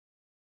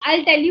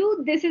I'll tell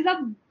you, this is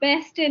a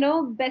best,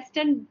 best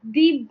and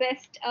the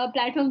best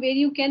platform where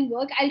you can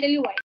work. I'll tell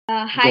you why.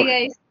 Hi Go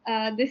ahead.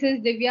 guys, this is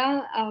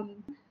Divya,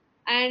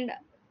 and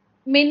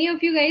many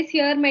of you guys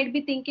here might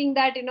be thinking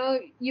that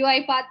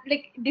UiPath,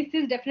 like, this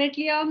is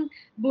definitely a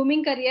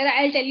booming career.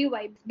 I'll tell you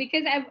why.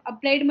 Because I've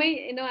applied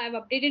my, I've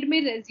updated my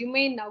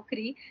resume in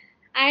Naukri,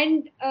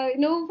 and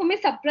for my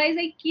surprise,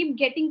 I keep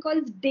getting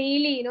calls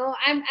daily.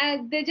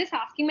 They're just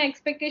asking my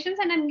expectations,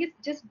 and I'm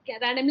just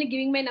randomly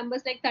giving my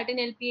numbers like 13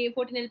 LPA,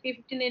 14 LPA,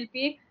 15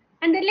 LPA,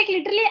 and they're like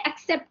literally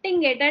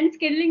accepting it and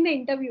scheduling the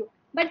interview.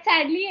 But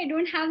sadly, I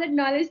don't have that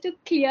knowledge to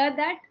clear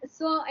that,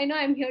 so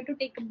I'm here to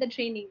take up the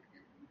training.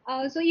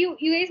 So you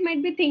guys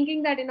might be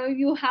thinking that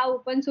you have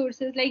open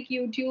sources like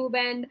YouTube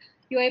and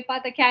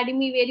UiPath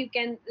Academy where you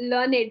can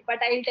learn it, but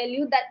I'll tell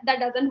you that that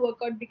doesn't work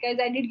out because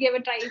I did give a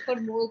try for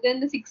more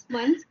than the 6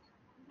 months,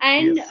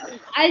 and Yes.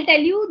 I'll tell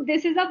you,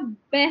 this is a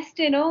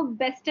best,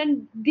 best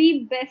and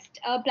the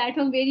best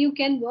platform where you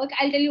can work.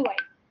 I'll tell you why.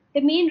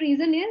 The main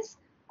reason is,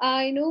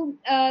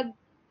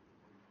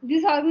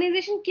 this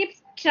organization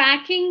keeps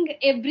tracking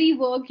every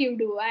work you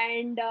do,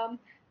 and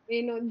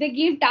they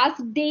give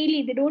tasks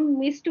daily. They don't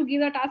miss to give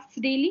the tasks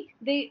daily.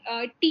 They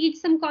teach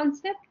some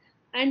concept,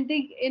 and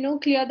they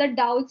clear the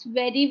doubts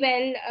very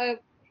well.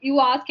 You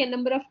ask a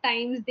number of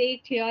times,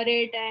 they clear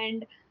it,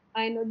 and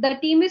I know the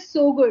team is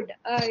so good.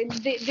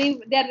 They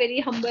are very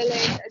humble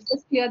and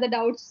just clear the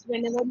doubts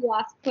whenever you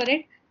ask for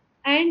it,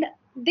 and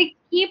they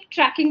keep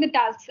tracking the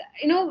tasks.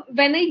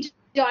 When I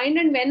joined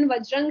and when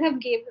Vajrang have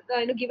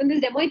given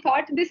this demo, I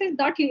thought this is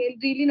not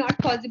really not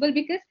possible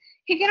because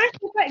he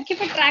cannot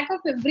keep a track of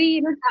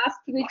every task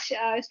which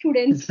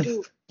students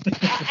do.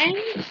 And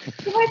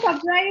to my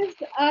surprise,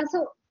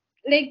 so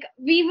like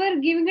we were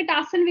giving a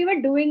task and we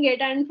were doing it,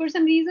 and for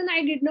some reason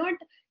I did not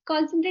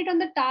concentrate on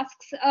the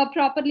tasks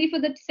properly for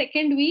the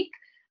second week,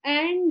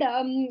 and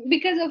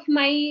because of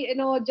my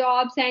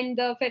jobs and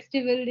the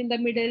festival in the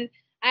middle.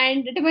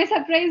 And to my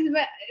surprise,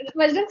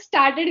 Vajrang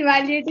started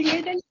evaluating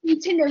it, and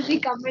each and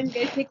every comment,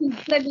 guys, like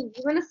literally,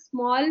 even a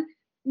small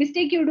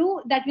mistake you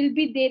do, that will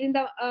be there in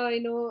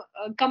the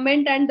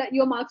comment, and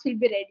your marks will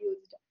be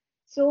reduced.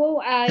 So,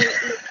 like,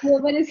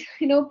 whoever is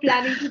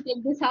planning to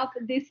take this up,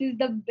 this is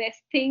the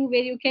best thing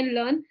where you can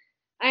learn,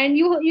 and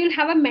you'll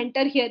have a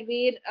mentor here.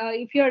 Where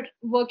if you're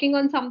working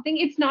on something,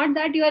 it's not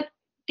that you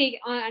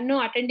are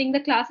no attending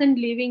the class and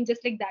leaving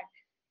just like that.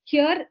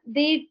 Here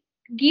they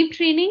give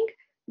training,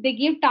 they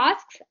give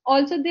tasks.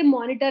 Also, they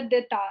monitor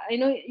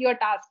your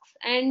tasks,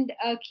 and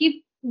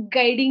keep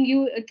guiding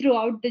you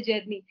throughout the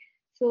journey.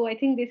 So I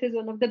think this is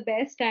one of the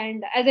best.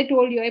 And as I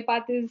told you,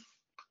 iPath is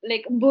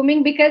like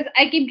booming because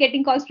I keep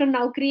getting calls from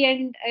Naukri,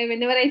 and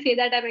whenever I say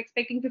that I'm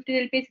expecting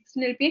 15 LP,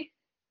 16 LP,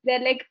 they're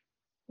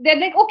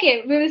like,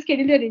 okay, we will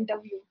schedule your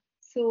interview.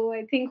 So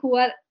I think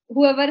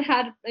whoever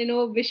had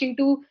wishing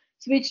to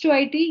switch to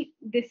IT,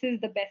 this is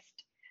the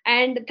best.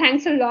 And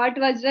thanks a lot,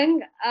 Vajrang.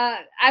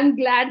 I'm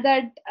glad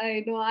that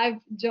I've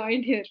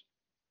joined here.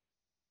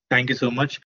 Thank you so much.